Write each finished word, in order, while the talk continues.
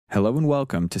Hello and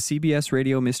welcome to CBS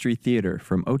Radio Mystery Theater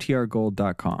from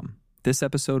OTRGold.com. This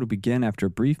episode will begin after a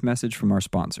brief message from our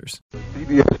sponsors.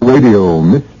 CBS Radio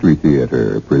Mystery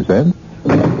Theater presents...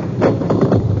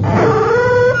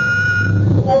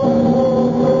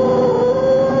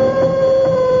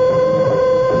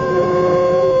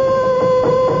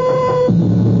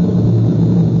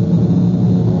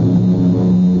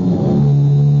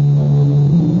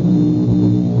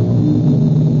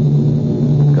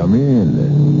 Come in.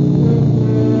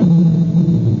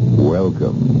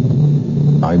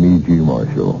 Welcome. I'm E.G.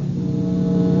 Marshall.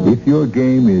 If your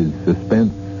game is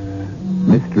suspense,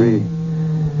 mystery,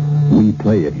 we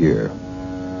play it here.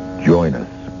 Join us.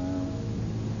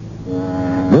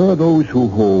 There are those who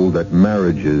hold that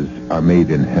marriages are made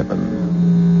in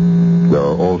heaven. There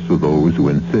are also those who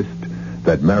insist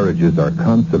that marriages are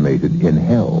consummated in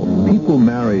hell. People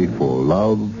marry for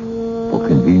love, for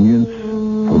convenience,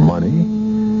 for money,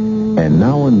 and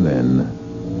now and then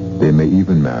they may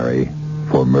even marry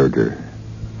for murder.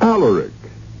 Alaric,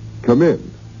 come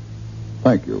in.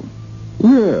 Thank you.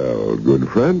 Well, good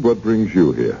friend, what brings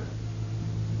you here?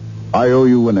 I owe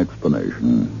you an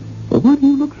explanation. Well, why do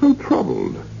you look so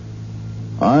troubled?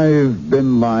 I've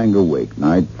been lying awake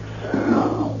nights,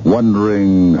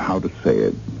 wondering how to say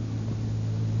it.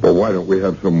 Well, why don't we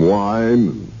have some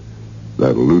wine?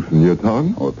 That'll loosen your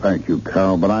tongue. Oh, thank you,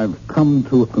 Carol, but I've come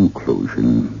to a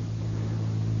conclusion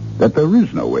that there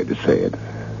is no way to say it.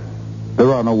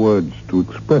 There are no words to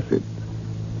express it.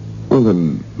 Well,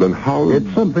 then how... It's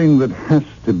something that has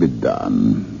to be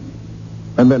done,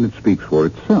 and then it speaks for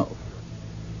itself.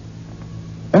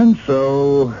 And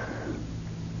so,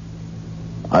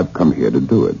 I've come here to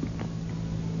do it.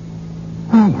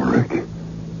 Alaric,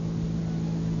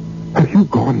 have you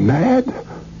gone mad?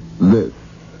 This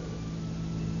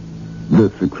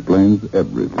explains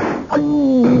everything.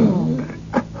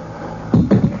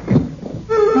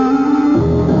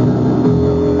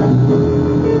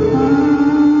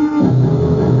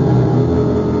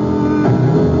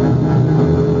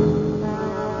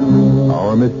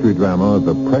 Our mystery drama,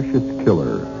 The Precious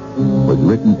Killer, was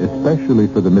written especially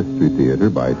for the Mystery Theater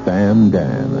by Sam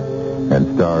Dan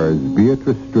and stars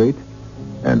Beatrice Straight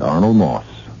and Arnold Moss.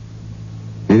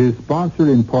 It is sponsored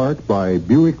in part by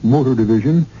Buick Motor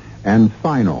Division and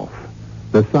Sign-Off,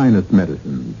 the sinus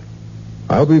medicines.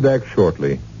 I'll be back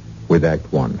shortly with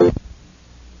Act One.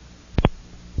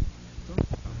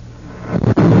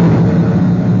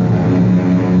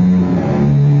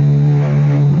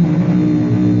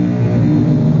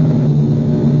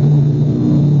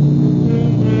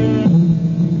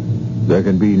 There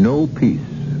can be no peace,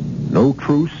 no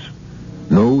truce,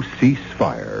 no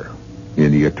ceasefire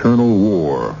in the eternal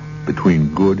war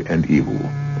between good and evil.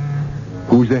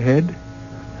 Who's ahead?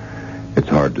 It's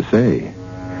hard to say.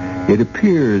 It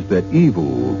appears that evil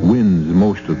wins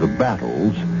most of the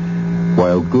battles,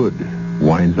 while good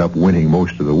winds up winning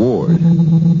most of the wars.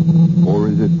 Or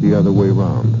is it the other way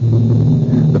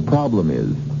around? The problem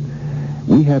is,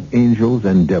 we have angels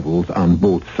and devils on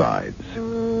both sides.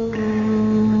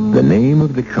 The name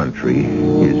of the country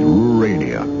is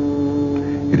Rurania.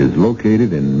 It is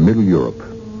located in Middle Europe.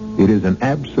 It is an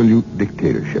absolute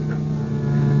dictatorship.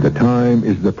 The time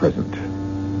is the present.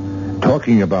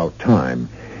 Talking about time,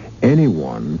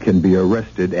 anyone can be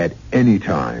arrested at any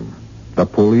time. The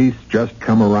police just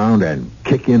come around and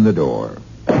kick in the door.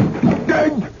 Shut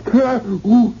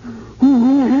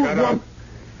up.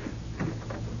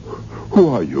 Who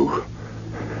are you?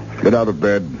 Get out of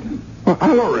bed.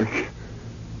 Alaric.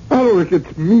 Alaric,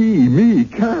 it's me,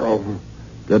 Carol.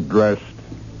 Get dressed.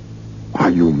 Are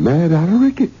you mad,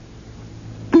 Alaric?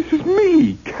 This is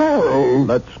me, Carol.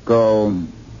 Let's go.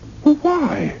 Well,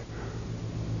 why?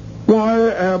 Why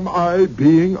am I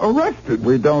being arrested?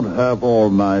 We don't have all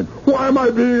night. Why am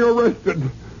I being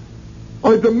arrested?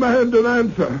 I demand an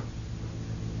answer.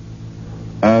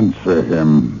 Answer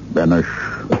him, Benish.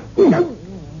 You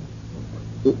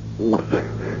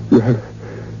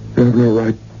have no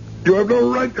right. You have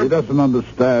no right to... He doesn't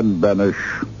understand,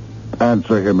 Benish.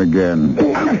 Answer him again.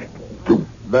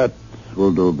 That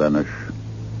will do, Benish.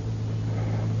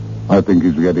 I think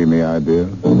he's getting the idea.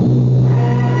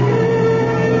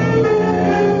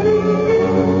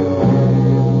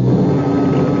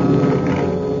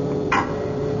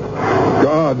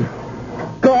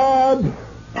 God!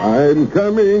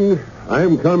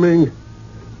 I'm coming.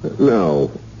 Now,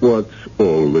 what's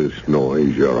all this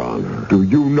noise, Your Honor? Do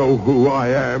you know who I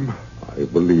am? I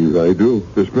believe I do.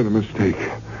 There's been a mistake.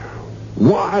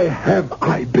 Why have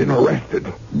I been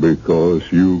arrested?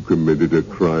 Because you committed a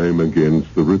crime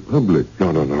against the Republic.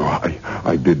 No.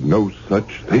 I did no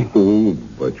such thing. Oh,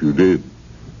 but you did.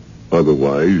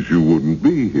 Otherwise, you wouldn't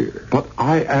be here. But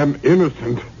I am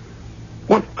innocent.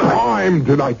 What crime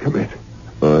did I commit?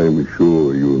 I'm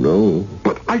sure you know.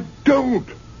 But I don't.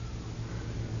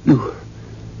 You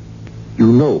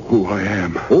know who I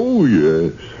am. Oh,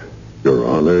 yes. Your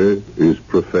Honor is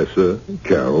Professor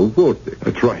Carol Vortic.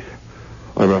 That's right.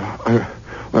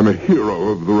 I'm a hero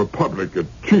of the Republic, a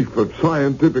chief of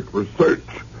scientific research.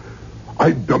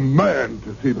 I demand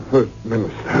to see the First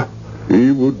Minister.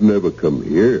 He would never come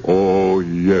here. Oh,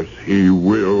 yes, he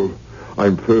will.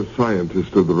 I'm first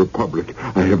scientist of the Republic.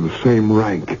 I have the same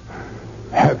rank.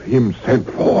 Have him sent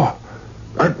for.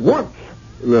 At once.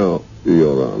 No,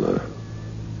 Your Honor.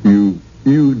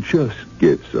 You just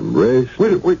get some rest.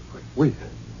 Wait.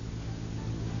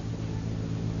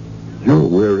 You're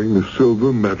wearing the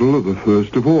silver medal of the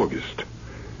 1st of August.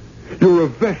 You're a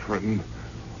veteran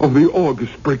of the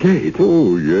August Brigade.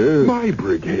 Oh, yes. My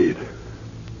brigade.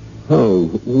 How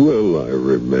well I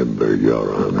remember,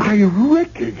 Your Honor. I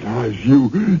recognize you.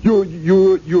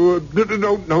 You're...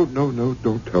 No,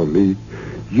 don't tell me.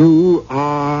 You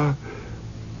are...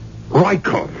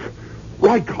 Rykov.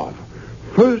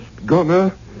 First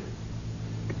gunner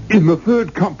in the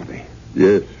 3rd Company.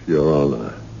 Yes, Your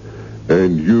Honor.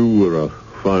 And you were a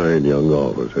fine young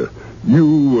officer.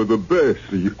 You were the best.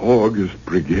 The August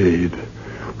Brigade.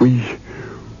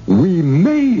 We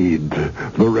made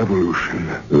the revolution.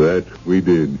 That we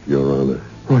did, Your Honor.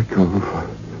 Rykov.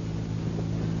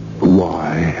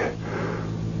 Why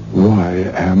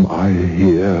am I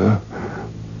here?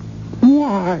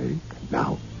 Why?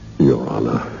 Now, Your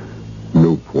Honor,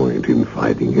 no point in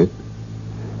fighting it.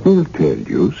 We'll tell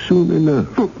you soon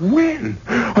enough. But when?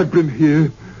 I've been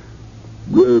here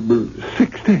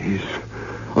 6 days.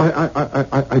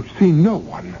 I've seen no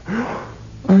one.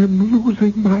 I'm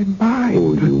losing my mind.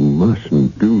 Oh, you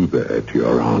mustn't do that,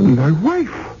 Your Honor. My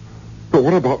wife. But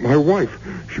what about my wife?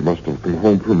 She must have come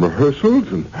home from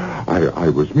rehearsals, and I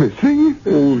was missing.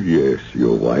 Oh, yes,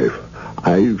 your wife.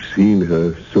 I've seen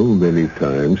her so many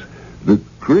times. The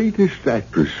greatest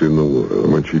actress in the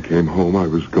world. When she came home, I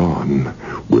was gone.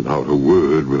 Without a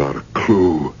word, without a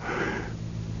clue.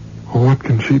 What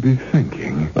can she be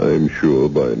thinking? I'm sure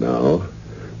by now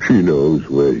she knows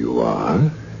where you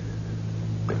are.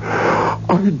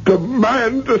 I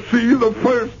demand to see the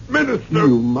First Minister.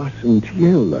 You mustn't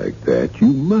yell like that. You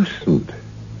mustn't.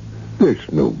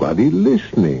 There's nobody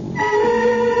listening.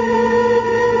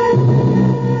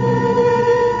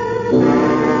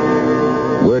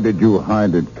 Where did you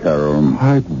hide it, Carol?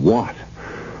 Hide what?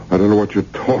 I don't know what you're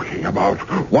talking about.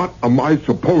 What am I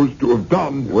supposed to have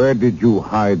done? Where did you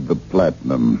hide the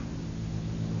platinum?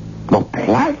 The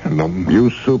platinum?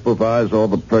 You supervise all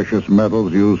the precious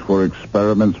metals used for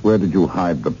experiments. Where did you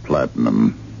hide the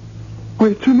platinum?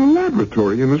 Well, it's in the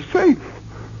laboratory, in a safe,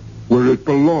 where it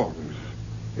belongs.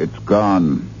 It's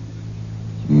gone.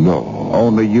 No.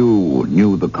 Only you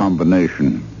knew the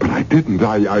combination. But I didn't.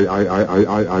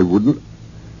 I wouldn't.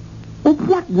 Well,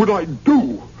 what would I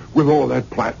do with all that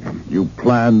platinum? You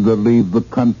planned to leave the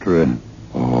country.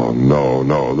 Oh,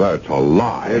 no, that's a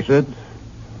lie. Is it?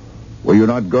 Were you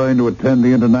not going to attend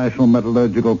the International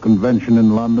Metallurgical Convention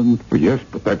in London? Well, yes,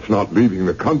 but that's not leaving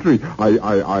the country.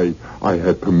 I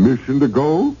had permission to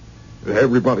go.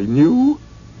 Everybody knew.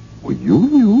 Well, you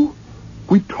knew.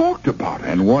 We talked about it.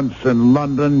 And once in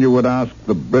London, you would ask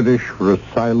the British for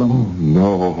asylum? Oh,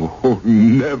 no,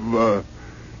 never.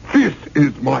 This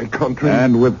is my country.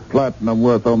 And with platinum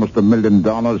worth almost $1 million,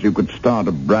 you could start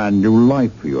a brand new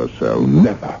life for yourself.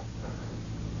 Never.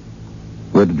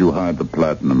 Where did you hide the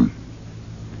platinum?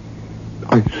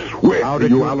 I swear How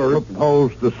did you, Alaric,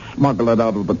 propose to smuggle it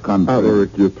out of the country?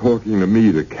 Alaric, you're talking to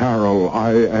me, to Carol.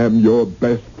 I am your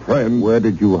best friend. Where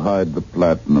did you hide the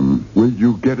platinum? Will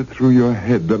you get it through your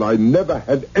head that I never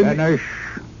had any... Finish.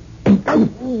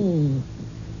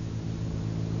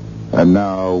 And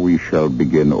now we shall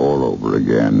begin all over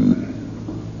again.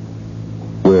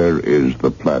 Where is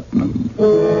the platinum?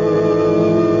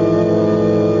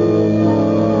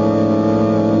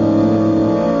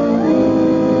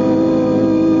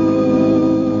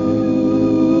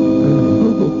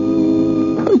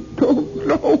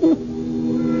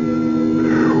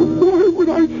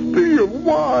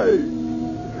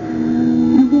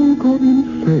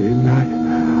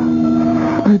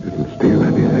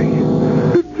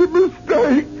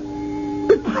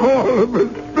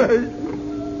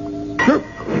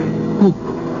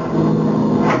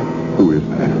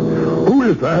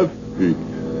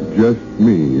 Just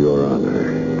me, Your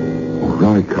Honor.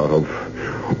 Rykov.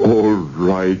 Old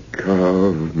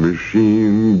Rykov.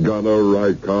 Machine Gunner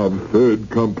Rykov. 3rd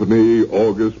Company,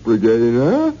 August Brigade,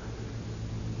 huh?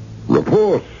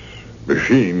 Report,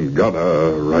 Machine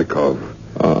gunner Rykov.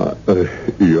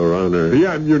 Your Honor. The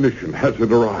ammunition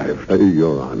hasn't arrived.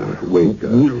 Your Honor, wait.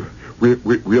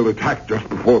 We'll attack just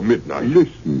before midnight.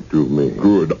 Listen to me.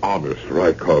 Good, honest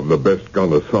Rykov, the best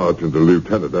gunner sergeant the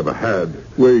lieutenant ever had.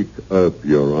 Wake up,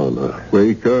 Your Honor.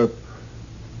 Wake up.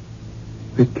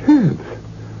 They can't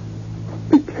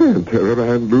tear a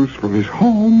man loose from his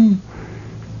home,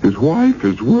 his wife,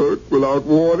 his work, without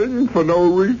warning, for no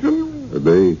reason.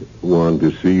 They want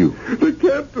to see you. They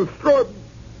can't destroy...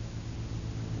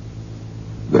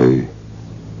 They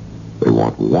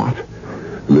want what?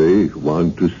 They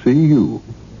want to see you.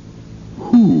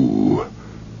 Who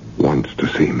wants to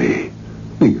see me?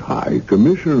 The High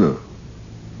Commissioner.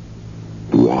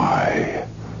 Why?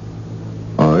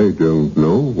 I don't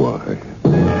know why.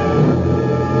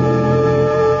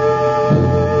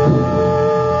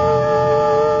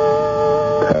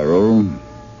 Carol,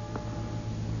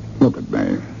 look at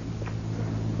me.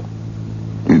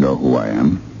 Do you know who I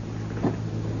am?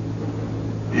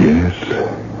 Yes.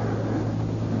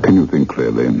 Can you think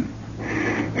clearly?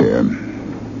 Here,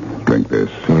 drink this.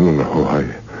 No.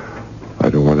 I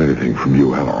don't want anything from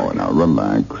you, Hal. Oh, now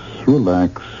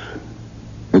relax.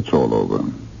 It's all over.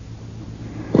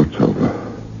 What's over?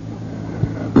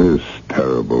 This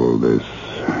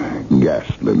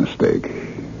ghastly mistake.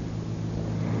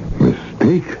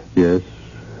 Mistake? Yes,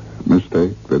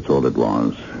 mistake. That's all it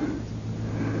was.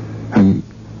 And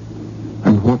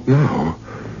what now?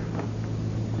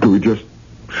 Do we just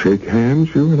shake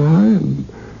hands, you and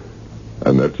I,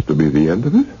 and that's to be the end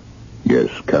of it? Yes,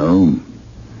 Carol.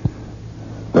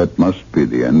 That must be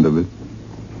the end of it.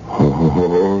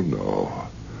 Oh, no.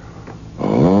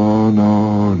 Oh,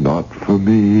 no, not for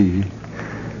me.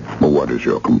 But what is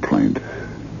your complaint?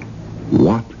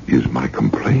 What is my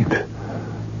complaint?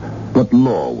 What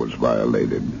law was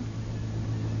violated?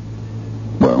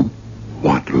 Well?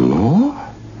 What law?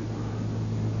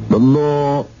 The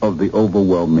law of the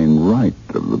overwhelming right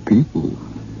of the people.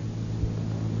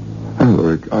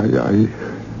 Look, I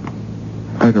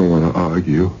don't want to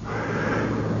argue.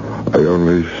 I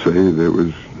only say there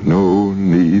was no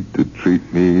need to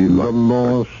treat me like... The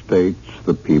law states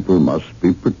the people must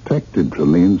be protected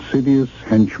from the insidious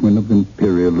henchmen of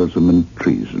imperialism and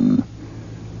treason.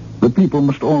 The people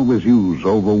must always use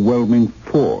overwhelming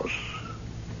force.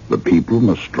 The people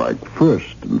must strike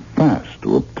first and fast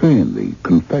to obtain the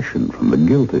confession from the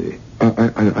guilty. I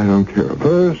don't care.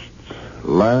 First,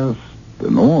 last,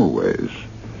 and always,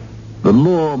 the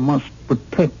law must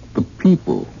protect the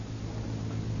people,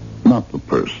 not the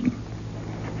person.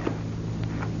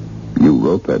 You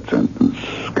wrote that sentence,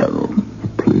 Carol.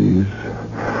 Please.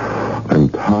 I'm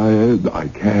tired. I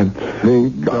can't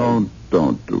think. Don't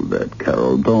do that,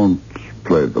 Carol. Don't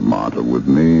play the martyr with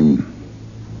me.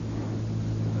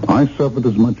 I suffered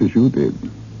as much as you did.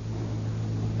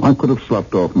 I could have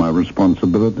sloughed off my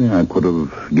responsibility. I could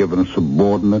have given a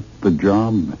subordinate the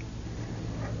job.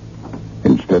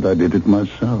 Instead, I did it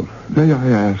myself. May I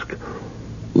ask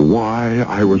why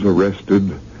I was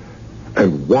arrested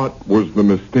and what was the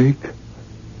mistake?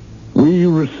 We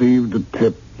received a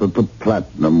tip that the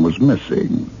platinum was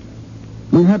missing.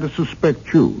 We had to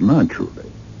suspect you, naturally.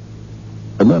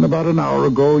 And then about an hour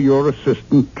ago, your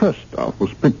assistant, Trestov,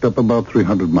 was picked up about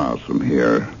 300 miles from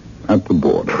here, at the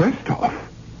border. Trestov?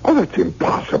 Oh, that's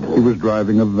impossible. He was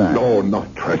driving a van. No,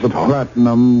 not Trestov. The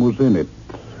platinum was in it.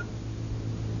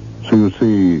 So you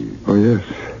see... Oh, yes.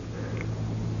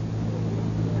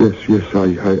 Yes,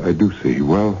 I do see.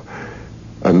 Well,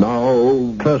 and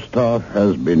now... Trestov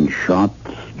has been shot.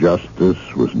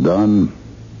 Justice was done.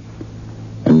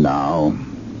 And now,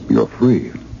 you're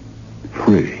free.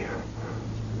 Free?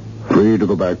 Free to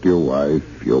go back to your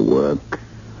wife, your work,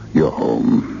 your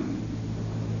home.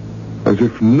 As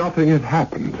if nothing had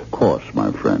happened. Of course,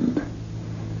 my friend.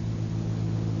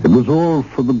 It was all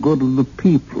for the good of the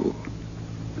people.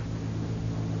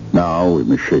 Now we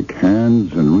must shake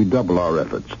hands and redouble our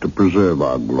efforts to preserve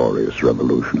our glorious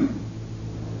revolution.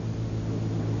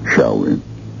 Shall we?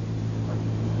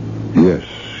 Yes,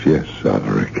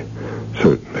 Alaric.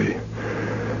 Certainly.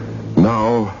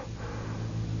 Now,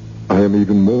 I am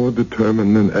even more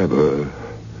determined than ever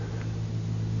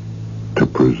to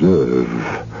preserve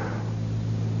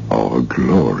our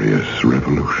glorious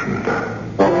revolution.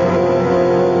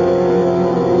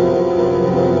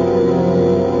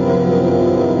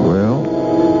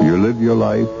 Well, you live your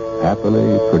life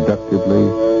happily, productively,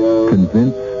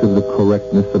 convinced of the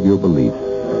correctness of your beliefs.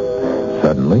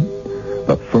 Suddenly,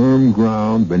 the firm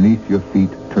ground beneath your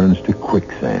feet turns to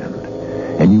quicksand,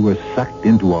 and you are sucked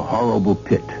into a horrible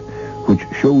pit which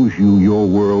shows you your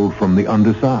world from the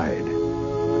underside.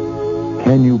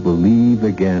 Can you believe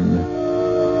again?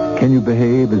 Can you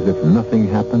behave as if nothing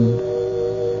happened?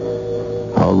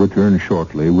 I'll return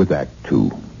shortly with Act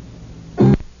 2.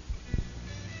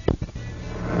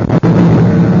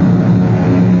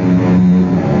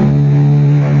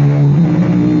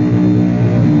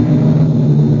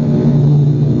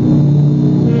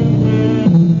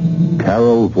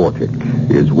 Karol Vortic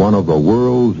is one of the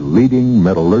world's leading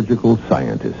metallurgical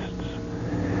scientists.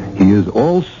 He is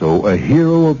also a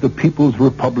hero of the People's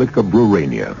Republic of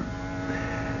Rurania.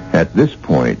 At this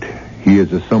point, he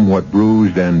is a somewhat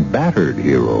bruised and battered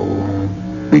hero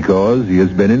because he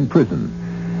has been in prison,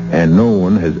 and no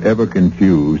one has ever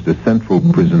confused the central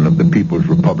prison of the People's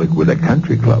Republic with a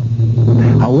country club.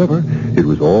 However, it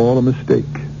was all a mistake,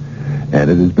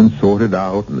 and it has been sorted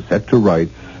out and set to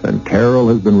rights, and Karol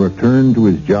has been returned to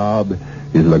his job,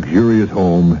 his luxurious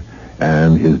home,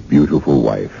 and his beautiful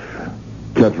wife.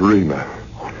 Katerina.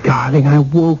 Oh, darling, I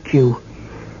woke you.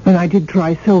 And I did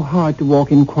try so hard to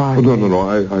walk in quietly. Oh, no.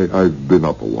 I've been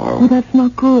up a while. Oh, that's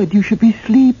not good. You should be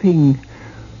sleeping.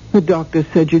 The doctor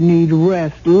said you need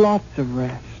rest, lots of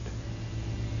rest.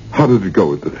 How did it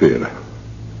go at the theater?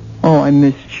 Oh, I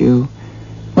missed you.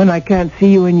 When I can't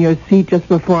see you in your seat just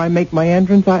before I make my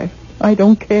entrance, I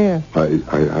don't care.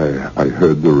 I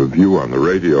heard the review on the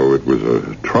radio. It was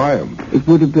a triumph. It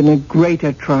would have been a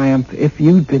greater triumph if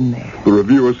you'd been there. The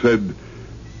reviewer said,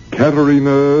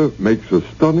 Katerina makes a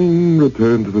stunning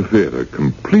return to the theater,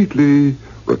 completely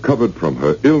recovered from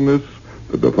her illness.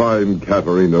 The divine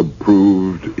Katerina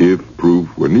proved, if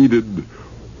proof were needed,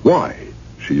 why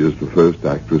she is the first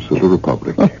actress of the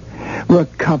Republic.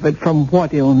 Recovered from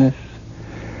what illness?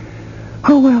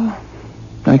 Oh, well,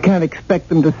 I can't expect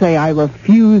them to say I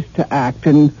refuse to act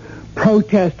and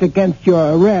protest against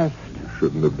your arrest. You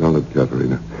shouldn't have done it,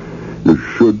 Katerina. You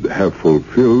should have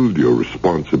fulfilled your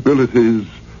responsibilities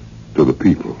to the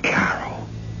people. Karol,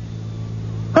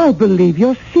 I believe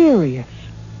you're serious.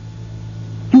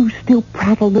 You still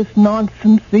prattle this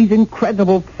nonsense, these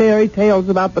incredible fairy tales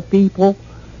about the people.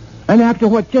 And after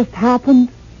what just happened?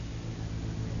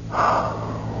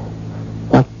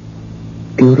 What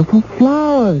beautiful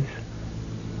flowers.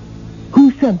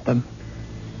 Who sent them?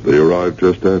 They arrived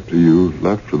just after you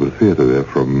left for the theater. They're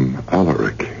from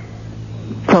Alaric.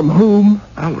 From whom?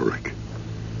 Alaric.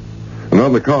 And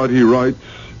on the card he writes,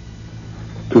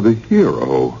 to the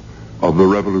hero of the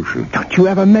revolution. Don't you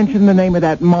ever mention the name of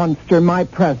that monster in my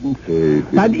presence.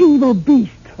 That evil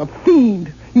beast, a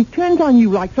fiend. He turns on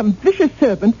you like some vicious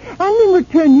serpent, and in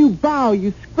return you bow,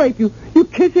 you scrape, you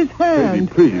kiss his hand.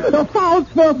 Katie, please. The foul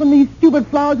smell from these stupid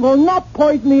flowers will not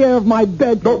poison the air of my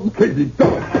bedroom. Don't, Katie,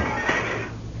 don't.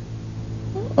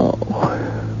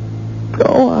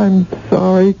 Oh, I'm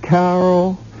sorry,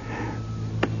 Karol.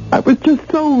 I was just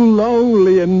so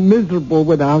lonely and miserable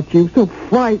without you, so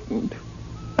frightened.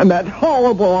 And that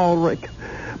horrible Ulrich,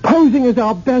 posing as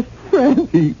our best friend.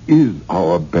 He is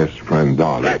our best friend,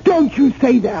 darling. Don't you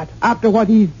say that after what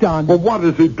he's done. Well, what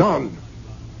has he done?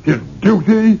 His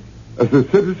duty as a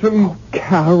citizen? Oh,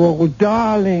 Karol,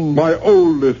 darling. My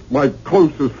oldest, my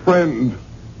closest friend.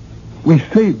 We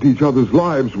saved each other's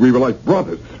lives. We were like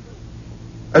brothers.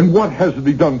 And what hasn't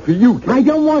he done for you, Kate? I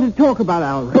don't want to talk about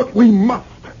Ulrich. But we must.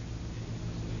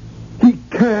 He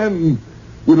can,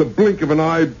 with a blink of an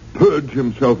eye, purge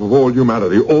himself of all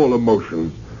humanity, all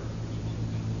emotions.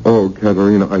 Oh,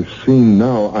 Katerina, I've seen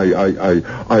now.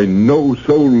 I know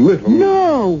so little.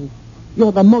 No!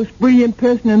 You're the most brilliant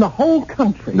person in the whole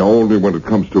country. No, only when it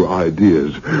comes to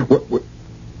ideas.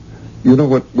 You know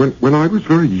what? When I was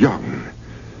very young,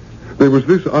 there was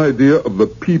this idea of the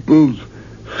people's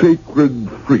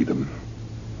sacred freedom.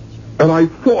 And I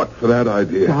fought for that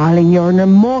idea. Darling, you're an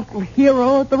immortal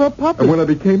hero of the Republic. And when I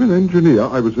became an engineer,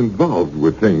 I was involved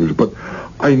with things, but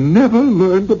I never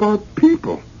learned about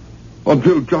people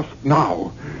until just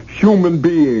now. Human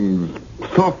beings,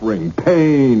 suffering,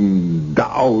 pain,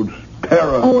 doubt,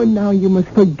 terror. Oh, and now you must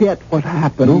forget what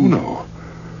happened.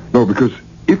 No, because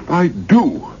if I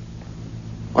do,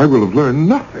 I will have learned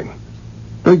nothing.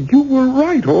 That you were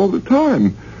right all the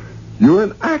time. You're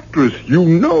an actress. You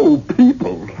know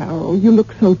people. Karol, you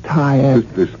look so tired.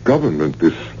 This government,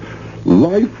 this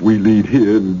life we lead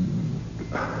here...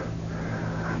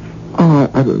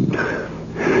 I don't...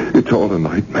 It's all a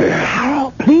nightmare.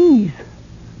 Karol, please.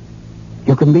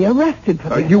 You can be arrested for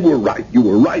this. You were right. You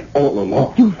were right all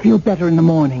along. You'll feel better in the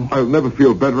morning. I'll never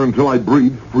feel better until I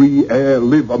breathe free air,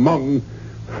 live among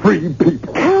free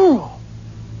people. Karol!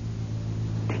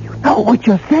 Do you know what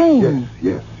you're saying?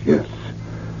 Yes.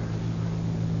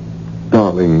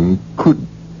 Darling, could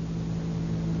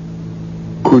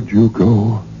you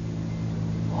go?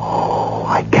 Oh,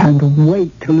 I can't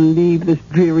wait to leave this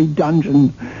dreary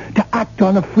dungeon, to act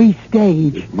on a free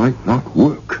stage. It might not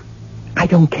work. I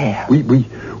don't care.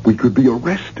 We could be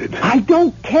arrested. I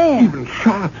don't care. Even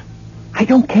shot. I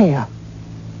don't care.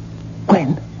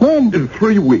 When? In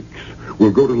 3 weeks,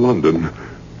 we'll go to London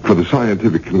for the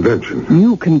scientific convention.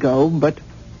 You can go, but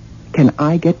can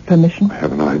I get permission? I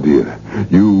have an idea.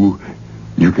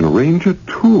 You can arrange a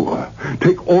tour.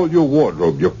 Take all your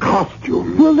wardrobe, your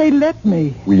costumes. Will they let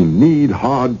me? We need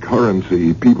hard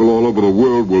currency. People all over the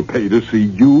world will pay to see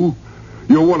you.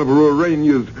 You're one of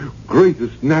Urania's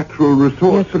greatest natural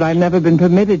resources. Yes, but I've never been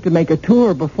permitted to make a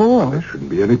tour before. There shouldn't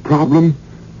be any problem.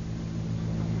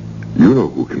 You know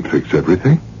who can fix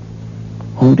everything.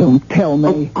 Oh, don't tell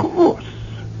me. Of course.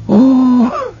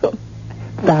 Oh,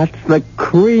 that's the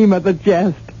cream of the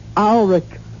jest. Ulrich.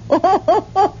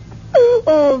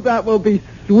 Oh, that will be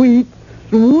sweet,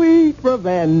 sweet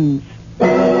revenge.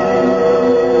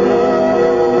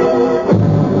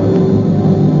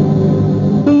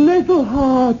 Little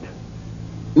heart,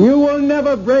 you will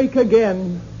never break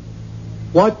again.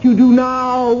 What you do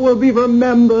now will be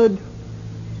remembered.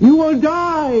 You will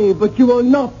die, but you will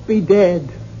not be dead.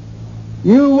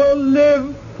 You will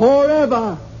live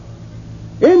forever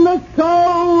in the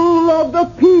soul of the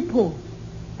people.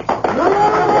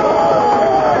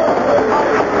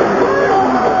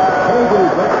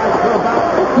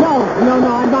 No,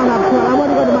 I'm not upset. I want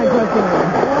to go to my dressing room.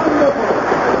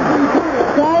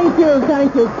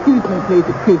 Thank you. Excuse me, please.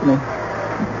 Excuse me.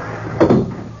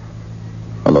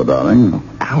 Hello, darling.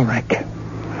 Ulrich.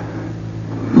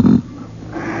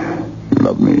 You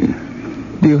love me.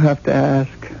 Do you have to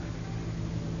ask?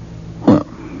 Well,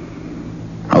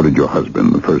 how did your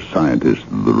husband, the first scientist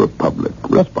of the Republic,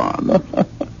 respond?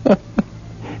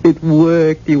 It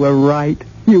worked. You were right.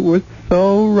 You were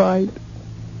so right.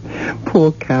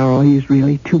 Poor Carol, he's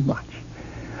really too much.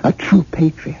 A true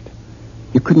patriot.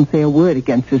 You couldn't say a word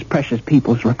against his precious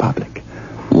People's Republic.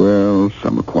 Well,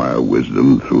 some acquire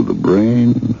wisdom through the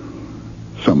brain.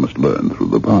 Some must learn through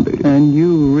the body. And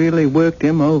you really worked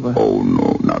him over. Oh,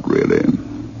 no, not really.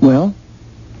 Well,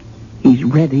 he's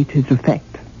ready to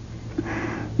defect.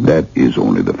 That is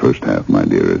only the first half, my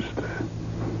dearest.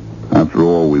 After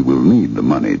all, we will need the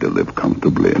money to live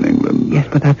comfortably in England. Yes,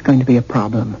 but that's going to be a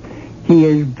problem. He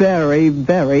is very,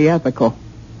 very ethical,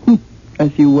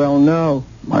 as you well know.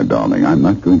 My darling, I'm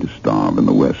not going to starve in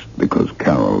the West because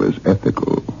Carol is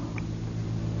ethical.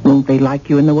 Won't they like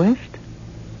you in the West?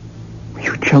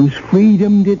 You chose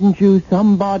freedom, didn't you?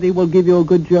 Somebody will give you a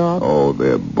good job. Oh,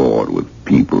 they're bored with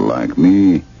people like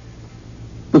me.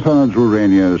 Besides,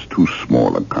 Urania is too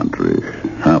small a country.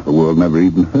 Half the world never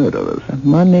even heard of us. The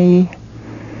money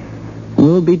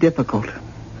will be difficult.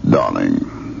 Darling,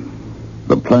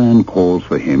 the plan calls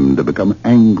for him to become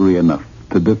angry enough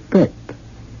to defect,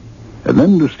 and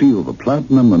then to steal the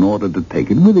platinum in order to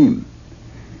take it with him.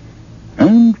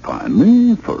 And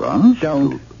finally, for us...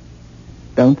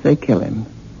 Don't say kill him.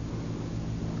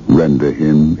 Render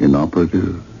him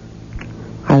inoperative.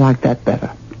 I like that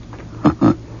better.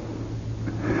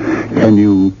 Can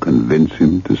you convince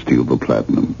him to steal the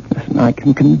platinum? Listen, I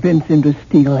can convince him to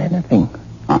steal anything.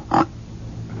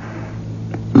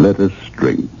 Let us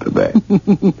drink to that.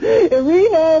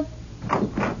 Irina!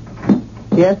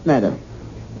 Yes, madam.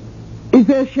 Is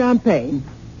there champagne?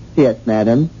 Yes,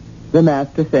 madam. The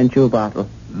master sent you a bottle.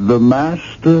 The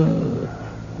master?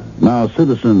 Now,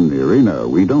 Citizen Irina,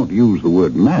 we don't use the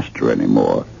word master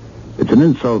anymore. It's an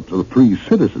insult to the free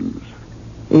citizens.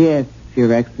 Yes,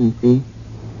 Your Excellency.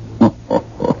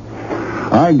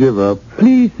 I give up.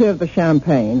 Please serve the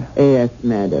champagne. Yes,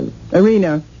 madam.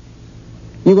 Irina,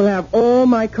 you will have all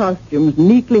my costumes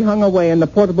neatly hung away in the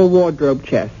portable wardrobe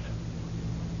chest.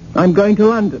 I'm going to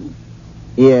London.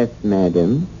 Yes,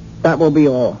 madam. That will be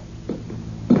all.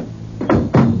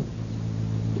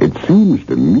 It seems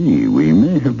to me we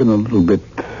may have been a little bit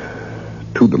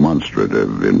too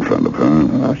demonstrative in front of her.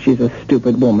 Oh, she's a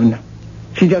stupid woman.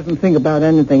 She doesn't think about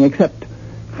anything except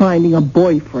finding a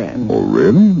boyfriend. Oh,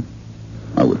 really?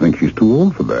 I would think she's too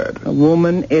old for that. A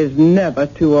woman is never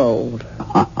too old.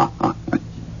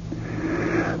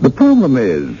 The problem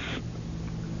is,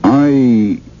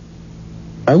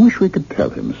 I wish we could tell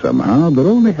him somehow that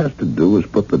all he has to do is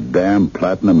put the damn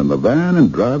platinum in the van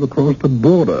and drive across the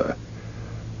border.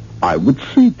 I would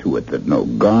see to it that no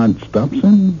guard stops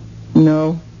him.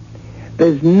 No.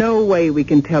 There's no way we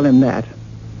can tell him that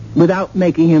without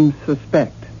making him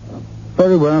suspect.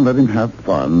 Very well, let him have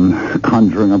fun,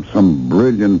 conjuring up some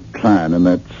brilliant plan in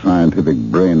that scientific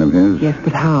brain of his. Yes,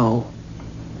 but how?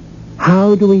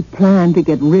 How do we plan to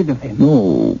get rid of him?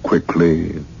 Oh,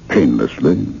 quickly,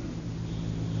 painlessly.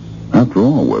 After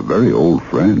all, we're very old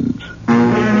friends.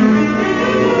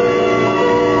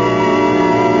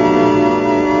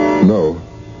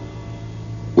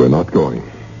 not going.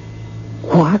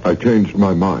 What? I changed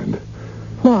my mind.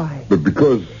 Why? But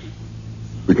because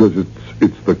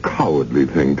it's the cowardly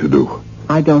thing to do.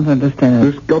 I don't understand.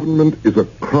 This government is a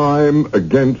crime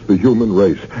against the human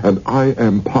race, and I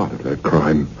am part of that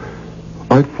crime.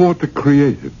 I fought to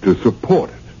create it, to support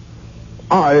it.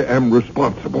 I am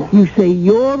responsible. You say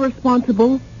you're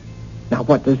responsible? Now,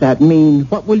 what does that mean?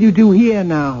 What will you do here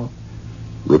now?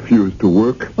 Refuse to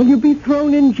work? Will you be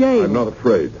thrown in jail? I'm not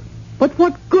afraid. But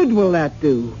what good will that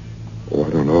do? Oh, I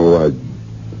don't know.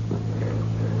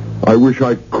 I wish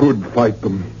I could fight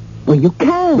them. Well, you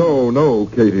can. No,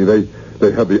 Katie.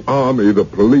 They have the army, the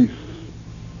police.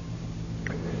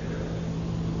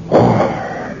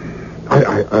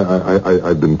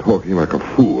 I've been talking like a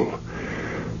fool.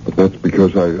 But that's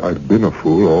because I've been a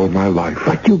fool all my life.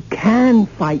 But you can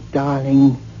fight,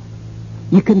 darling.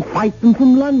 You can fight them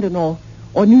from London or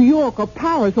New York or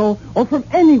Paris or from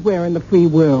anywhere in the free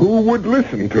world. Who would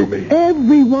listen to me?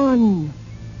 Everyone.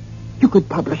 You could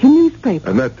publish a newspaper.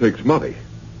 And that takes money.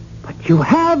 But you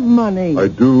have money. I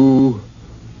do.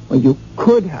 Well, you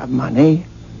could have money.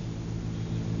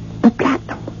 The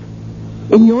platinum.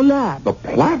 In your lab. The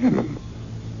platinum?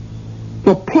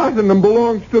 The platinum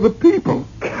belongs to the people.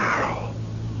 Carol,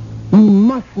 you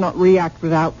must not react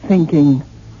without thinking.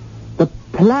 The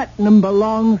platinum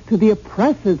belongs to the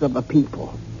oppressors of the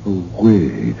people. Oh,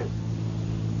 wait.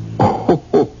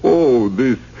 Oh,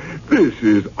 this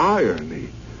is irony.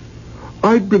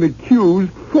 I'd been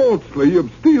accused falsely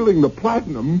of stealing the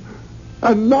platinum,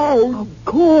 and now... Of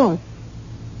course.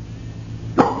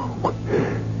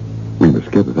 We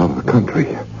must get it out of the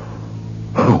country.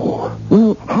 How?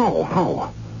 Well,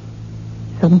 How?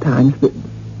 Sometimes the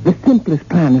simplest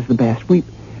plan is the best. We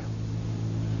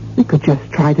could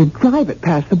just try to drive it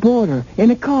past the border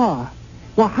in a car.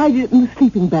 Well, hide it in the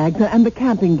sleeping bags and the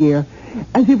camping gear,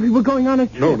 as if we were going on a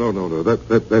trip. No.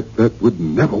 That would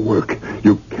never work.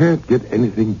 You can't get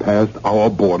anything past our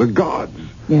border guards.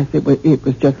 Yes, it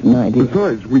was just an idea.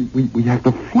 Besides, we have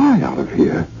to fly out of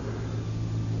here.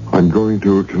 I'm going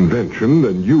to a convention,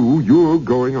 and you're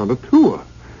going on a tour.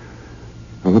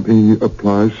 Now, let me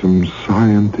apply some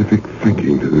scientific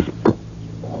thinking to this.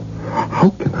 How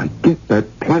can I get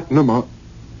that platinum out?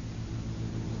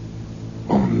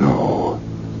 Oh, no.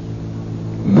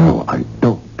 No, I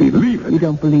don't believe it. You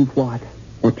don't believe what?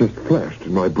 What just flashed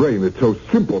in my brain? It's so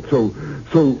simple, so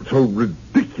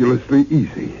ridiculously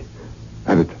easy.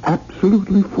 And it's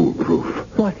absolutely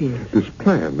foolproof. What is? This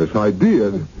plan, this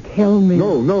idea. Tell me.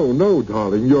 No,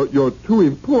 darling. You're too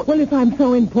important. Well, if I'm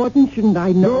so important, shouldn't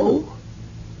I know? No.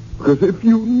 Because if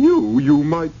you knew, you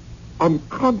might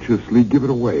unconsciously give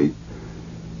it away.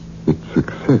 Its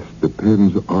success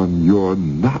depends on your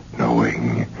not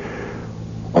knowing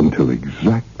until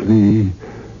exactly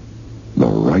the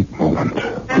right moment.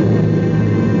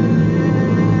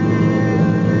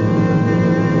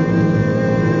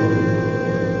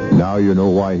 Now you know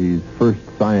why he's first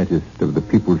scientist of the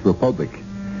People's Republic.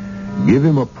 Give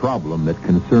him a problem that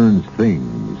concerns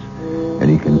things,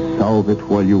 and he can solve it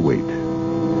while you wait.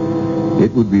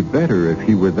 It would be better if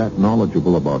he were that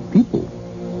knowledgeable about people,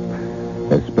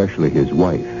 especially his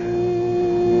wife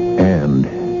and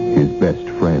his best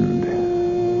friend.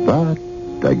 But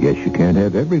I guess you can't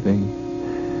have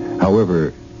everything.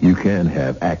 However, you can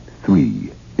have Act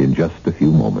 3 in just a few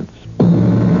moments.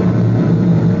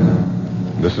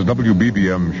 This is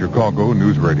WBBM Chicago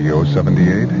News Radio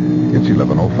 78. It's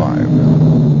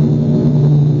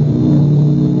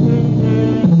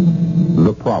 11:05.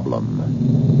 The problem.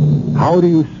 How do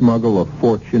you smuggle a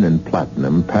fortune in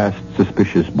platinum past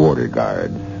suspicious border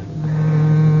guards?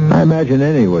 I imagine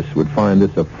any of us would find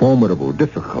this a formidable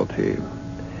difficulty.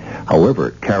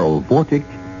 However, Karol Vortic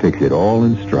takes it all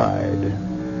in stride.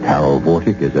 Karol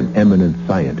Vortic is an eminent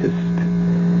scientist.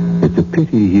 It's a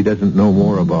pity he doesn't know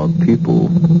more about people,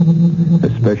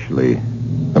 especially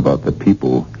about the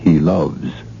people he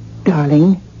loves.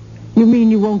 Darling, you mean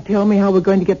you won't tell me how we're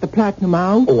going to get the platinum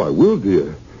out? Oh, I will,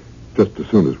 dear. Just as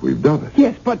soon as we've done it.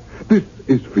 Yes, but... This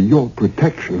is for your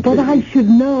protection, But Katie. I should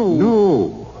know.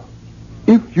 No.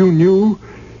 If you knew,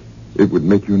 it would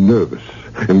make you nervous.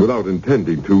 And without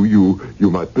intending to, you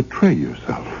might betray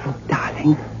yourself. Oh,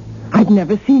 darling, I've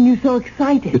never seen you so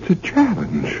excited. It's a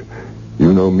challenge.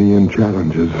 You know me and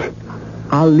challenges.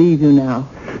 I'll leave you now.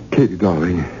 Katie,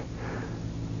 darling.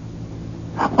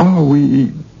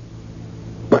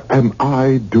 Am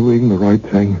I doing the right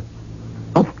thing?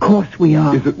 Of course we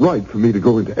are. Is it right for me to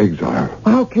go into exile?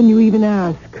 How can you even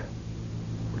ask?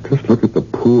 Just look at the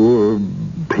poor,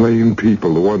 plain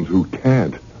people, the ones who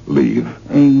can't leave.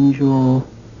 Angel,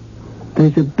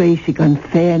 there's a basic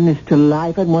unfairness to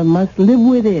life, and one must live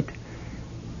with it.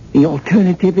 The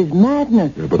alternative is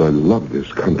madness. Yeah, but I love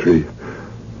this country.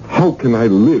 How can I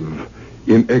live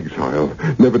in exile,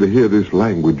 never to hear this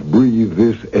language, breathe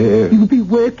this air? You'll be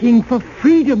working for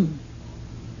freedom.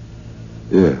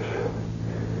 Yes.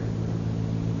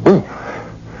 Well,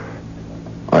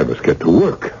 I must get to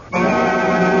work.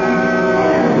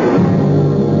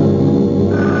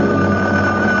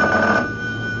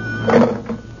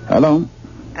 Hello?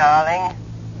 Darling,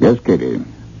 Yes, Katie.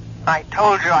 I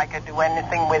told you I could do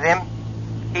anything with him.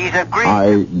 He's agreed.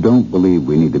 I don't believe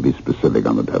we need to be specific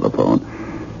on the telephone.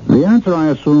 The answer, I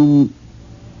assume,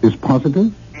 is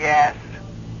positive? Yes.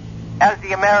 As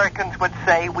the Americans would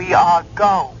say, we are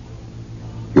go.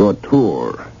 Your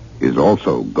tour is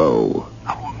also go.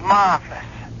 Oh, marvelous.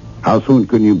 How soon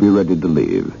can you be ready to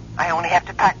leave? I only have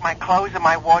to pack my clothes and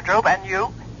my wardrobe, and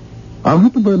you? I'll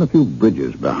have to burn a few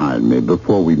bridges behind me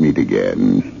before we meet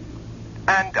again.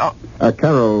 And,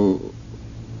 Carol,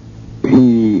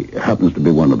 he happens to be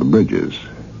one of the bridges.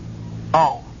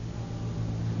 oh.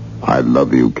 I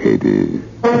love you, Katie.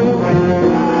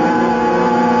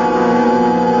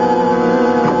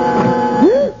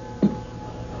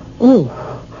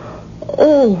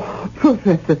 Oh,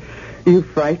 Professor, you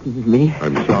frightened me.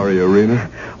 I'm sorry, Irina.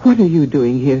 What are you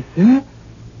doing here, sir?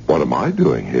 What am I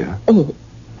doing here? Oh,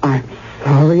 I'm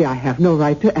sorry. I have no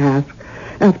right to ask.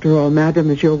 After all, Madam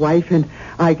is your wife, and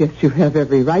I guess you have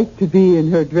every right to be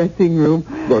in her dressing room.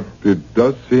 But it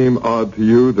does seem odd to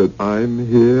you that I'm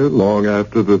here long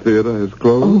after the theater has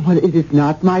closed. Oh, well, it is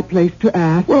not my place to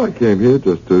ask. Well, I came here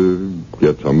just to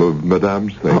get some of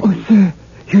Madame's things. Oh, sir,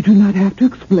 you do not have to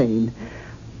explain.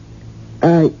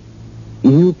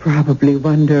 You probably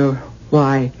wonder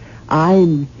why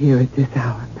I'm here at this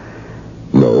hour.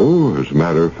 No, as a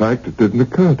matter of fact, it didn't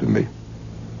occur to me.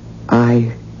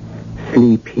 I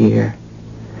sleep here,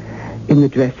 in the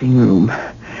dressing room.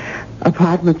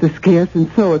 Apartments are scarce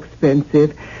and so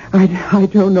expensive. I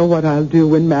don't know what I'll do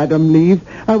when Madame leaves.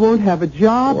 I won't have a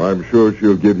job. Oh, I'm sure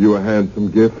she'll give you a handsome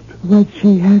gift. But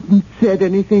she hasn't said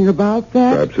anything about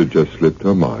that. Perhaps it just slipped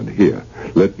her mind. Here,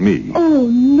 let me. Oh,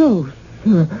 no,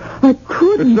 sir. I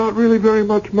couldn't. It's not really very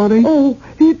much money. Oh,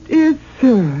 it is,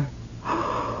 sir.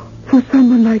 For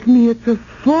someone like me, it's a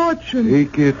fortune.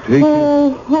 Take it.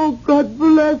 Oh, God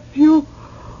bless you.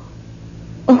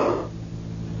 Oh,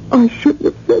 I shouldn't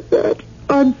have said that.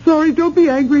 I'm sorry. Don't be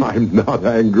angry. I'm not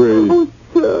angry. Oh,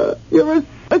 sir, you're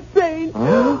a saint.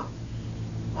 Huh?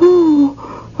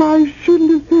 Oh, I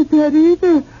shouldn't have said that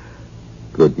either.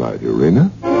 Good night,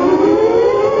 Irina.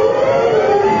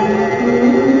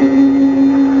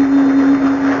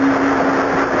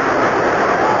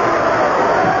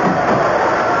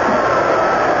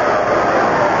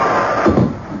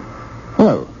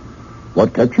 Well,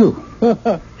 what kept you?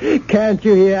 Can't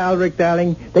you hear, Alric,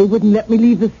 darling? They wouldn't let me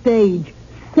leave the stage.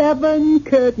 7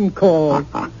 curtain calls.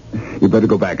 You better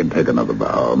go back and take another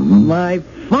bow. My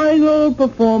final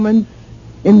performance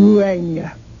in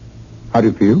Rouen. How do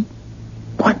you feel?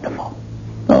 Wonderful.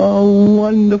 Oh,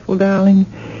 wonderful, darling.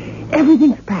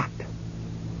 Everything's packed.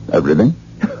 Everything?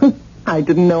 I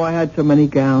didn't know I had so many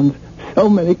gowns, so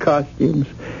many costumes.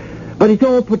 But it's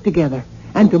all put together.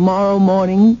 And tomorrow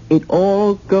morning, it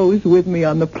all goes with me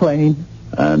on the plane.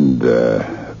 And,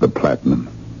 the platinum?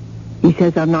 He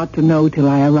says I'm not to know till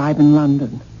I arrive in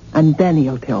London. And then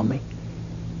he'll tell me.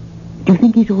 Do you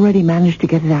think he's already managed to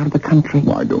get it out of the country?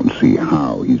 Well, I don't see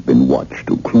how. He's been watched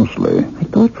too closely. I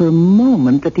thought for a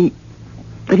moment that he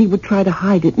would try to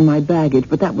hide it in my baggage,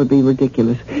 but that would be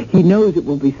ridiculous. He knows it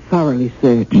will be thoroughly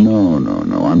searched. No.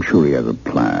 I'm sure he has a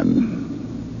plan.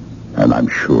 And I'm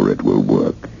sure it will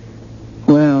work.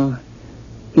 Well,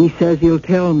 he says he'll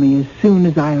tell me as soon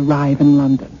as I arrive in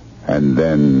London. And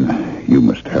then you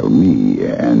must tell me,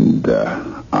 and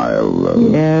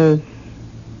I'll... Yes,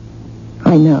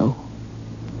 I know.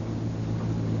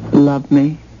 Love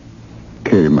me?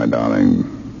 Katie, my darling,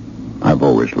 I've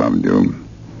always loved you.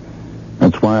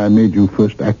 That's why I made you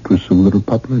first actress of Little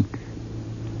Public.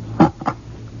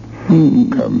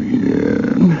 Come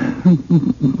here.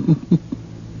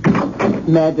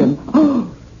 Madam.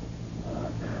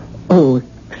 Oh,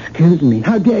 excuse me.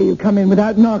 How dare you come in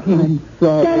without knocking? I'm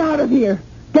sorry. Get out of here.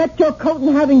 Get your coat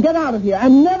and hat and get out of here.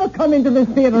 And never come into this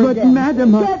theater again. But,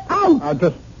 Madam... Get out!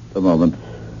 Just a moment.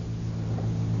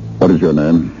 What is your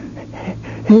name?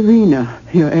 Irina,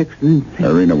 Your Excellency.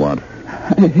 Irina what?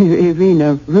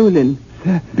 Irina Rulin,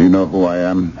 sir. Do you know who I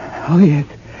am? Oh, yes.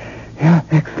 Your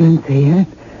Excellency, yes.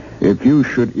 If you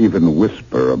should even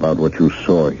whisper about what you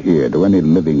saw here to any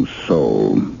living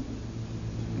soul,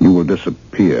 you will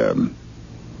disappear.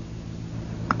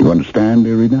 You understand,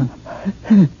 Irina?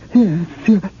 Yes,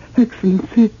 Your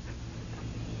Excellency.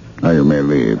 Now you may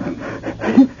leave.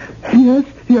 Yes,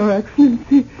 Your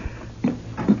Excellency.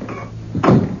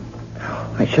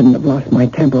 I shouldn't have lost my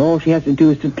temper. All she has to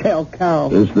do is to tell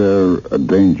Carol. Is there a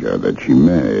danger that she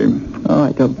may? Oh,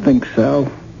 I don't think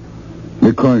so.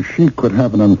 Because she could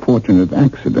have an unfortunate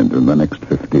accident in the next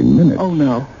 15 minutes. Oh,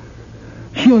 no.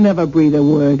 She'll never breathe a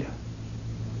word.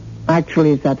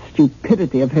 Actually, it's that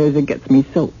stupidity of hers that gets me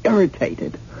so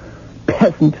irritated.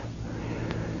 Peasant.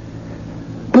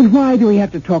 But why do we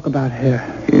have to talk about her?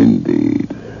 Indeed.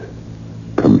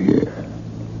 Come here.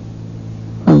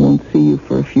 I won't see you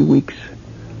for a few weeks.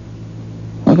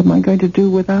 What am I going to do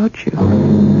without you?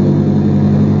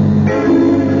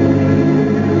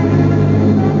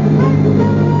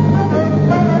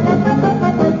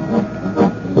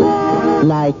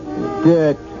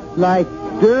 Like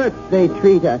dirt they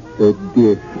treat us.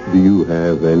 Dick, do you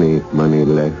have any money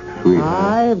left,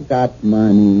 sweetheart? I've got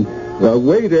money.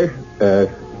 Waiter,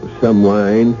 some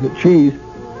wine, cheese.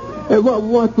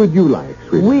 What would you like,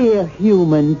 sweetheart? We're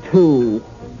human, too.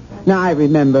 Now, I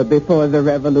remember before the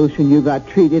revolution you got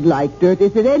treated like dirt.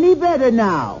 Is it any better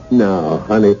now? No,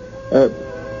 honey.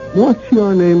 What's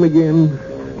your name again?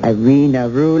 Irina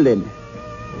Rulin.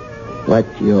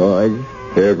 What's yours?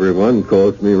 Everyone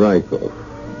calls me Rykov.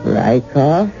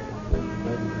 Rykov?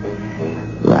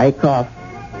 Rykov,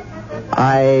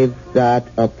 I've got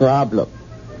a problem.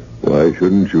 Why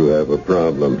shouldn't you have a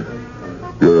problem?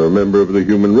 You're a member of the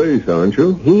human race, aren't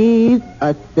you? He's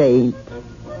a saint,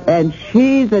 and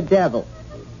she's a devil.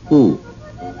 Who?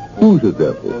 Who's the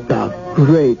devil? The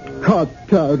great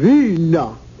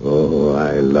Katarina. Oh,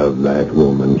 I love that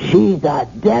woman. She's a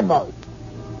devil.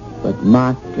 But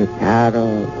Master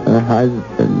Carol, her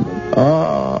husband,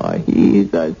 oh,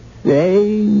 he's a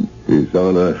saint. His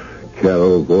Honor,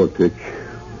 Carol Vortic.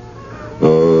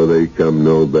 Oh, they come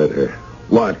no better.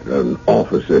 What an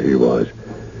officer he was.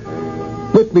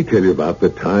 Let me tell you about the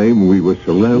time we were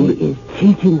surrounded. She is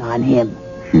cheating on him.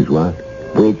 She's what?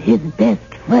 With his best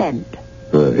friend.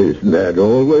 Isn't that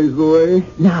always the way?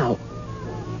 Now,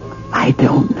 I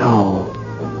don't know.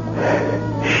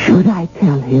 Should I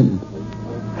tell him?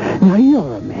 Now,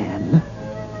 you're a man.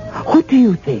 What do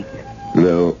you think?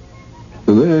 No,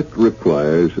 that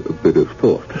requires a bit of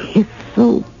thought. He's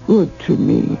so good to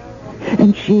me.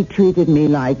 And she treated me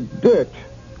like dirt.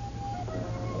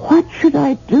 What should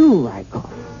I do, Rykov?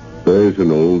 As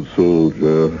an old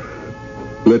soldier,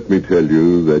 let me tell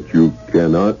you that you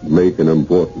cannot make an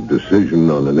important decision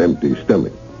on an empty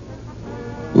stomach.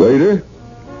 Waiter,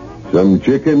 some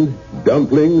chicken,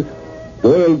 dumplings,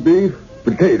 boiled beef,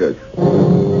 potatoes.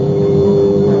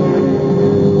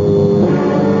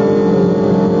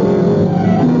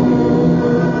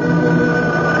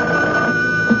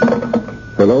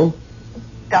 Hello?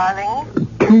 Darling?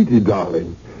 Katie,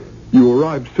 darling. You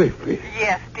arrived safely.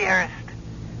 Yes, dearest.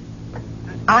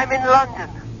 I'm in London.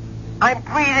 I'm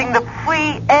breathing the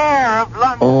free air of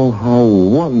London. Oh, how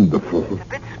wonderful. It's a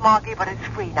bit smoggy, but it's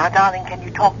free. Now, darling, can you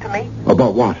talk to me?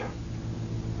 About what?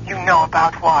 You know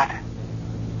about what?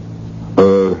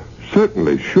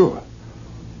 Certainly, sure.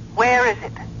 Where is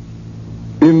it?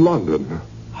 In London.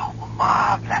 Oh,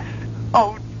 marvelous.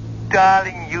 Oh,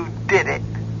 darling, you did it.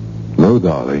 No,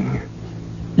 darling.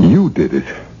 You did it.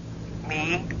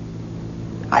 Me?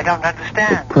 I don't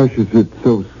understand. Precious, it's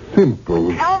so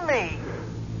simple. Tell me.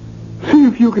 See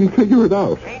if you can figure it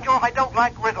out. Angel, I don't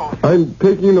like riddles. I'm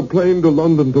taking a plane to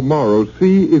London tomorrow.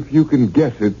 See if you can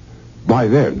guess it by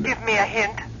then. Give me a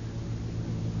hint.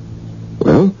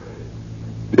 Well,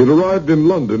 it arrived in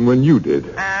London when you did.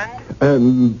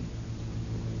 And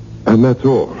that's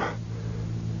all.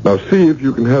 Now see if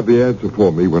you can have the answer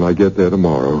for me when I get there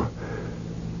tomorrow.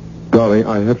 Darling,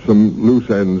 I have some loose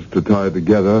ends to tie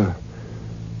together.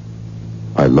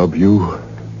 I love you.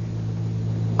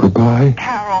 Goodbye.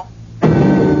 Carol.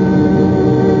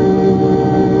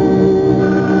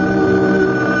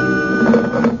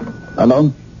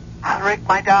 Hello? Alric,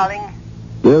 my darling.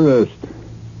 Dearest,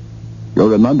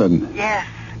 you're in London. Yes,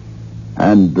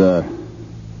 And, the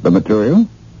material?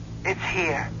 it's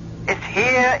here. It's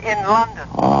here in London.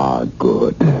 Ah,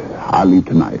 good. I'll leave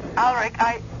tonight. Alric,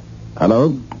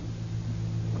 Hello?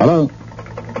 Hello?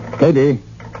 Katie?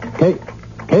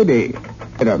 Katie?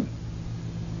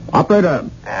 Operator.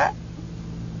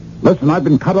 Listen, I've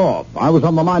been cut off. I was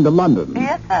on the line to London.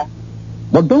 Yes, sir.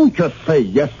 Well, don't just say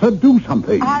yes, sir. Do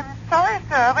something. I'm sorry,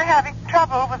 sir. We're having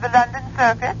trouble with the London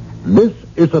circuit. This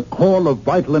is a call of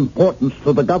vital importance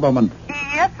to the government.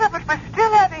 Yes, sir, but we're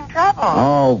still having trouble.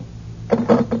 Oh.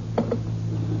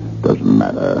 Doesn't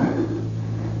matter.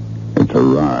 It's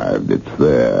arrived. It's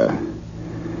there.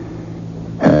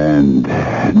 And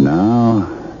now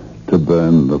to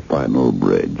burn the final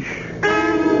bridge.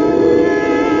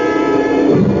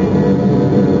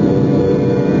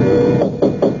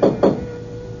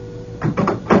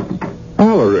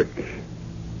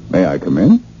 come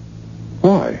in?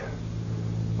 Why?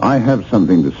 I have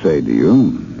something to say to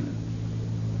you.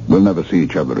 We'll never see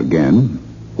each other again.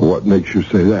 What makes you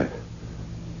say that?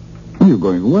 You're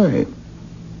going away.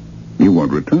 You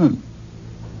won't return.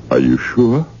 Are you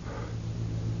sure?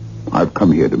 I've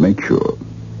come here to make sure.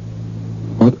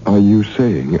 What are you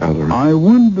saying, Alaric? I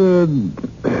wondered...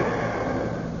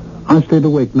 I stayed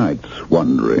awake nights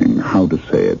wondering how to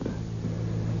say it.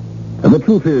 And the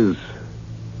truth is,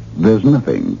 there's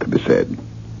nothing to be said.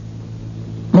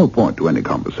 No point to any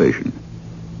conversation.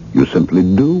 You simply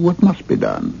do what must be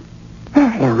done.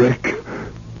 Alaric!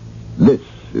 This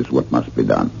is what must be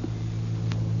done.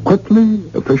 Quickly,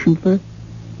 efficiently,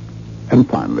 and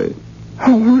finally.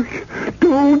 Alaric,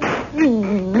 don't!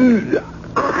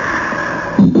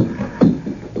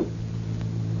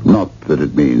 Not that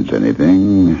it means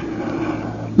anything,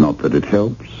 not that it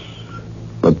helps,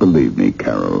 but believe me,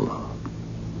 Carol,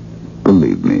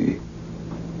 believe me,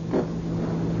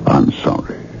 I'm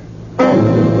sorry.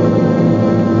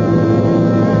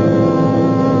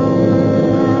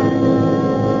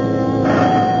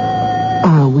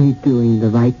 Are we doing the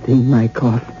right thing,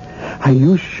 Mycroft? Are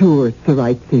you sure it's the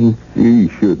right thing? He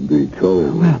should be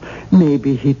told. Well,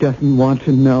 maybe he doesn't want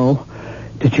to know.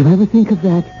 Did you ever think of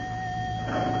that?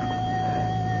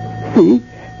 See?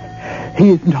 He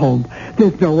isn't home.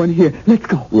 There's no one here. Let's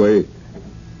go. Wait.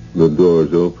 The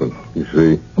door's open, you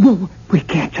see? Well, we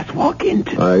can't just walk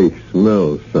into... I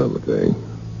smell something.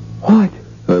 What?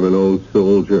 I'm an old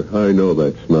soldier. I know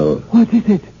that smell. What is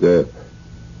it? Death.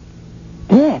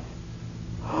 Death?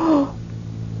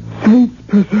 Saints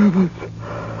preserve us.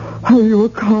 Are you a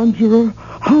conjurer?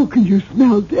 How can you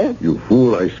smell death? You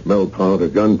fool, I smell powder,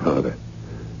 gunpowder.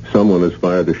 Someone has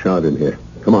fired a shot in here.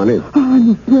 Come on in.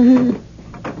 I'm afraid.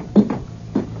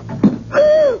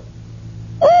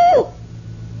 Oh!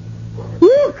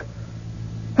 Look!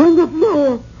 On the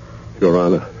floor. Your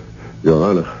Honor.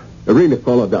 Irina,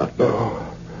 follow doctor.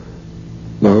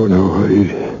 No.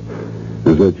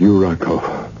 Is that you, Rykov?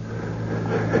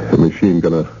 The machine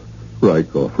gunner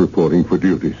Rykov reporting for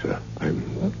duty, sir. I'm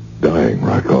dying,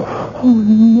 Rykov. Oh,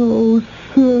 no,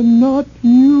 sir, not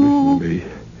you. Listen to me.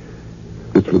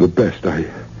 It's for the best. I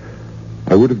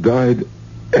would have died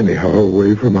anyhow,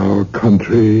 away from our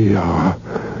country, our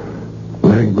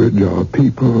language, our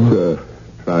people. Sir,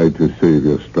 try to save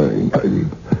your strength. I'm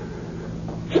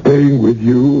staying with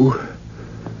you,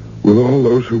 with all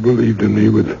those who believed in me,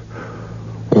 with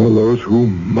all those who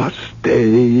must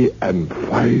stay and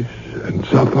fight and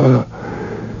suffer,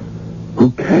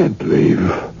 who can't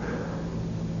leave.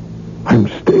 I'm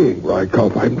staying,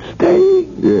 Rykov. I'm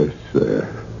staying. Yes, sir.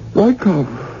 Rykov.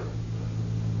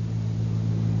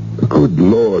 The good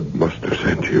Lord must have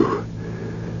sent you.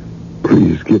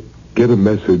 Please get a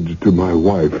message to my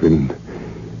wife in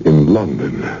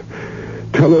London.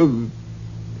 Tell her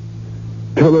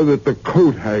that the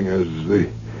coat hangers,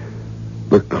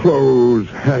 the clothes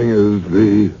hangers,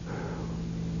 the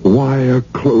wire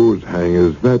clothes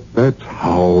hangers, that's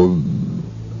how...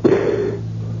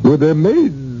 Well, they're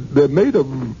made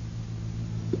of...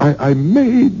 I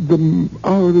made them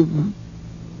out of...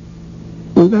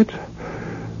 Well, that's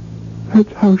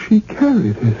how she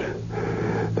carried it.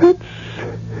 That's...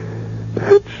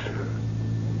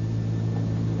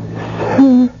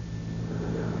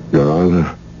 Your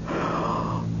Honor.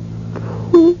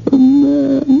 A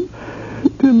man.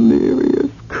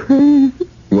 Delirious, crazy.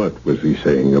 What was he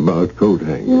saying about coat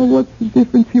hangers? Well, what's the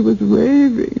difference? He was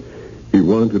raving. He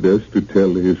wanted us to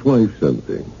tell his wife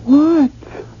something. What?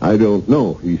 I don't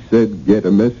know. He said, get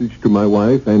a message to my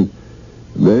wife, and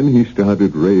then he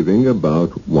started raving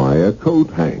about wire coat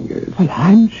hangers. Well,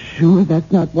 I'm sure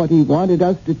that's not what he wanted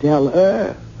us to tell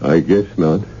her. I guess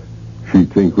not.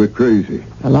 She'd think we're crazy.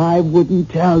 Well, I wouldn't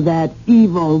tell that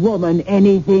evil woman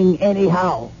anything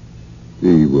anyhow.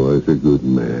 He was a good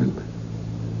man.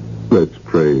 Let's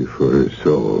pray for his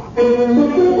soul.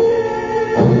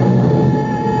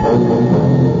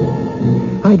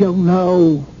 I don't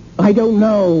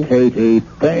know. Katie,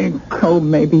 think. Oh,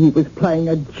 maybe he was playing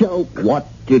a joke. What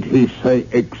did he say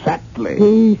exactly?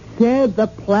 He said the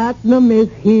platinum is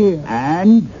here.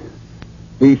 And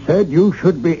he said you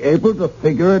should be able to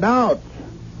figure it out.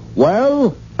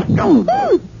 Well,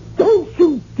 Don't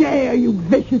you dare, you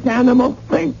vicious animal.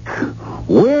 think.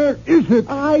 Where is it?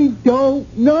 I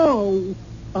don't know.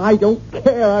 I don't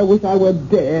care. I wish I were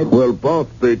dead. We'll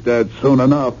both be dead soon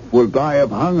enough. We'll die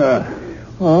of hunger.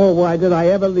 Oh, why did I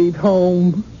ever leave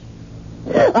home?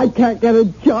 I can't get a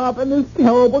job in this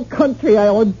terrible country. I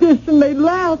audition, they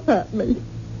laugh at me.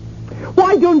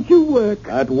 Why don't you work?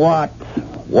 At what?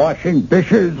 Washing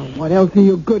dishes? What else are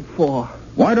you good for?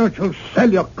 Why don't you sell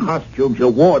your costumes,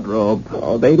 your wardrobe?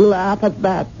 Oh, they laugh at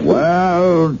that.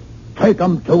 Well, take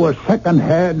them to a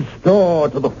second-hand store,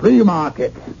 to the flea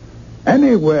market.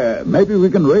 Anywhere. Maybe we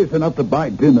can raise enough to buy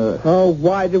dinner. Oh,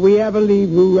 why did we ever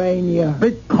leave Urania?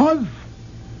 Because...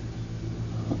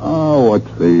 Oh,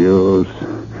 what's the use?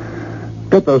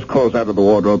 Get those clothes out of the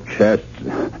wardrobe chests.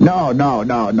 No.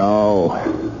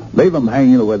 Leave them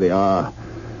hanging where they are.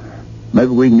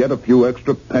 Maybe we can get a few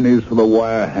extra pennies for the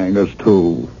wire hangers,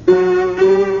 too.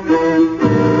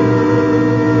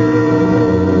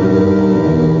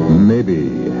 Maybe.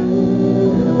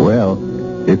 Well,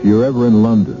 if you're ever in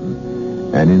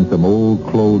London and in some old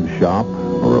clothes shop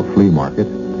or a flea market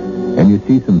and you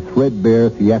see some threadbare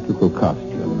theatrical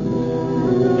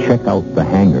costumes, check out the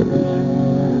hangers.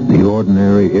 The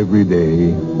ordinary,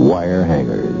 everyday wire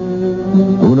hangers.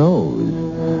 Who knows?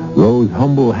 Those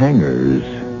humble hangers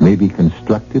may be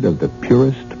constructed of the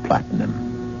purest platinum.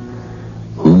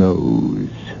 Who knows?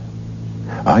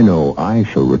 I know I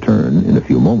shall return in a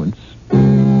few moments.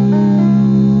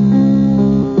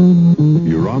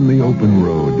 You're on the open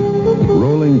road,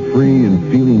 rolling free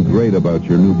and feeling great about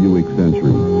your new Buick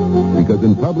Century. Because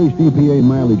in published EPA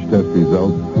mileage test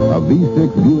results, a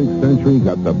V6 Buick Century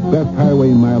got the best highway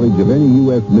mileage of any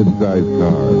U.S. midsize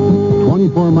car.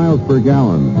 24 miles per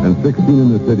gallon and 16 in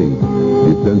the city.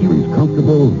 This Century's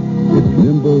comfortable, it's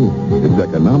nimble, it's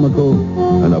economical,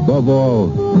 and above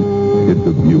all, it's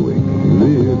a Buick.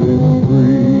 Living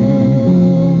free.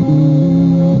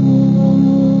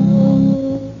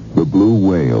 The blue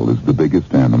whale is the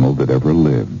biggest animal that ever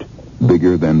lived.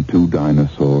 Bigger than 2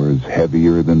 dinosaurs,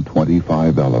 heavier than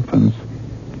 25 elephants.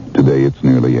 Today it's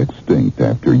nearly extinct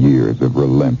after years of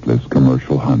relentless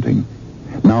commercial hunting.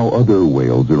 Now other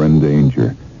whales are in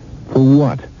danger. For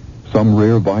what? Some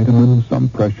rare vitamin? Some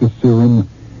precious serum?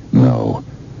 No.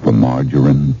 For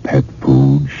margarine, pet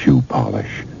food, shoe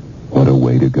polish. What a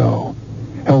way to go.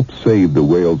 Help save the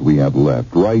whales we have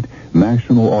left. Write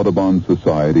National Audubon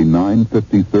Society,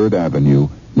 953rd Avenue,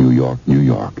 New York, New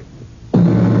York.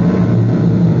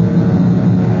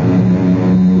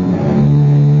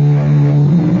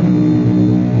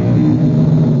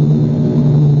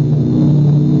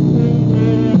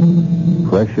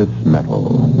 Precious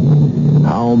metal.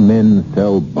 How men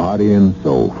sell body and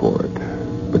soul for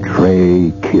it.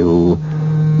 Betray, kill,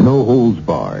 no holds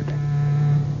barred.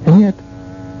 And yet,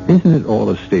 isn't it all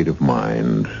a state of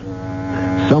mind?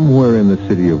 Somewhere in the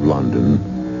city of London,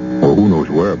 or who knows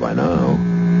where by now,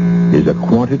 is a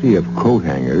quantity of coat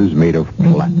hangers made of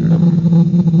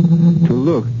platinum. To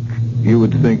look, you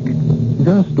would think,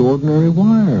 just ordinary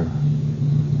wire.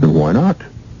 And why not?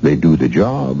 They do the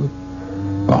job.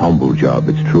 A humble job,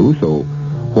 it's true, so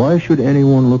why should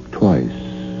anyone look twice?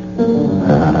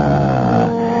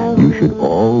 You should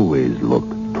always look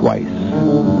twice.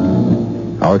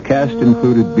 Our cast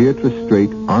included Beatrice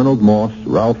Straight, Arnold Moss,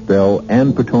 Ralph Bell,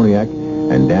 Ann Petoniak,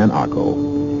 and Dan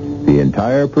Acco. The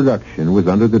entire production was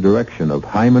under the direction of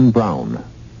Hyman Brown.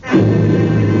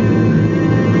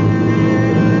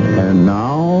 And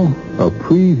now, a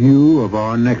preview of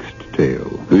our next tale.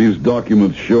 These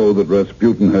documents show that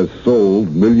Rasputin has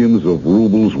sold millions of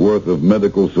rubles worth of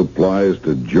medical supplies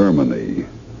to Germany,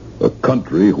 a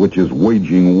country which is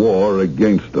waging war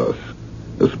against us.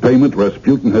 As payment,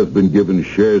 Rasputin has been given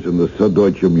shares in the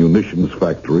Süddeutsche Munitions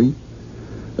factory,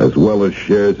 as well as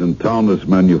shares in Taunus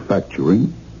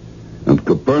Manufacturing and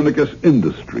Copernicus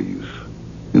Industries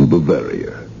in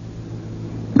Bavaria.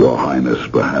 Your Highness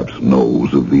perhaps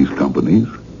knows of these companies.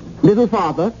 Little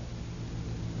father,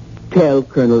 tell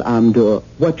Colonel Amdor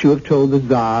what you have told the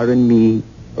Tsar and me.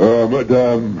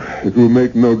 Madame, it will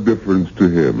make no difference to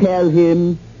him. Tell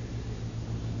him.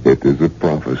 It is a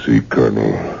prophecy,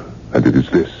 Colonel, and it is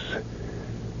this.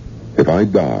 If I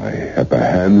die at the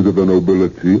hands of the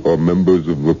nobility or members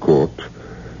of the court,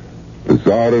 the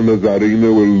Tsar and the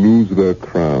Tsarina will lose their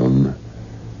crown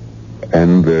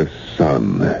and their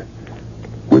son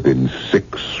within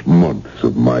 6 months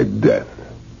of my death.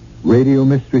 Radio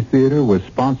Mystery Theater was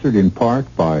sponsored in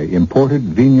part by imported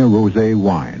Vigna Rosé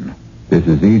wine. This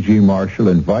is E.G. Marshall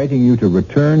inviting you to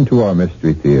return to our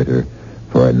Mystery Theater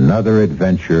for another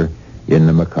adventure in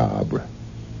the macabre.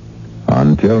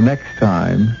 Until next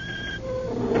time,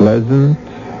 pleasant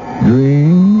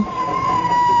dreams.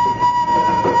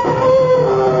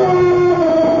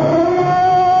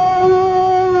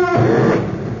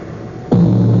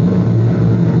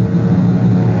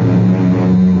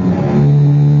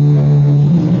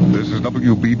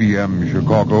 WBBM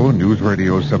Chicago, News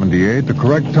Radio 78. The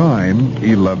correct time,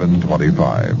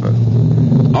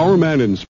 11:25. Our man in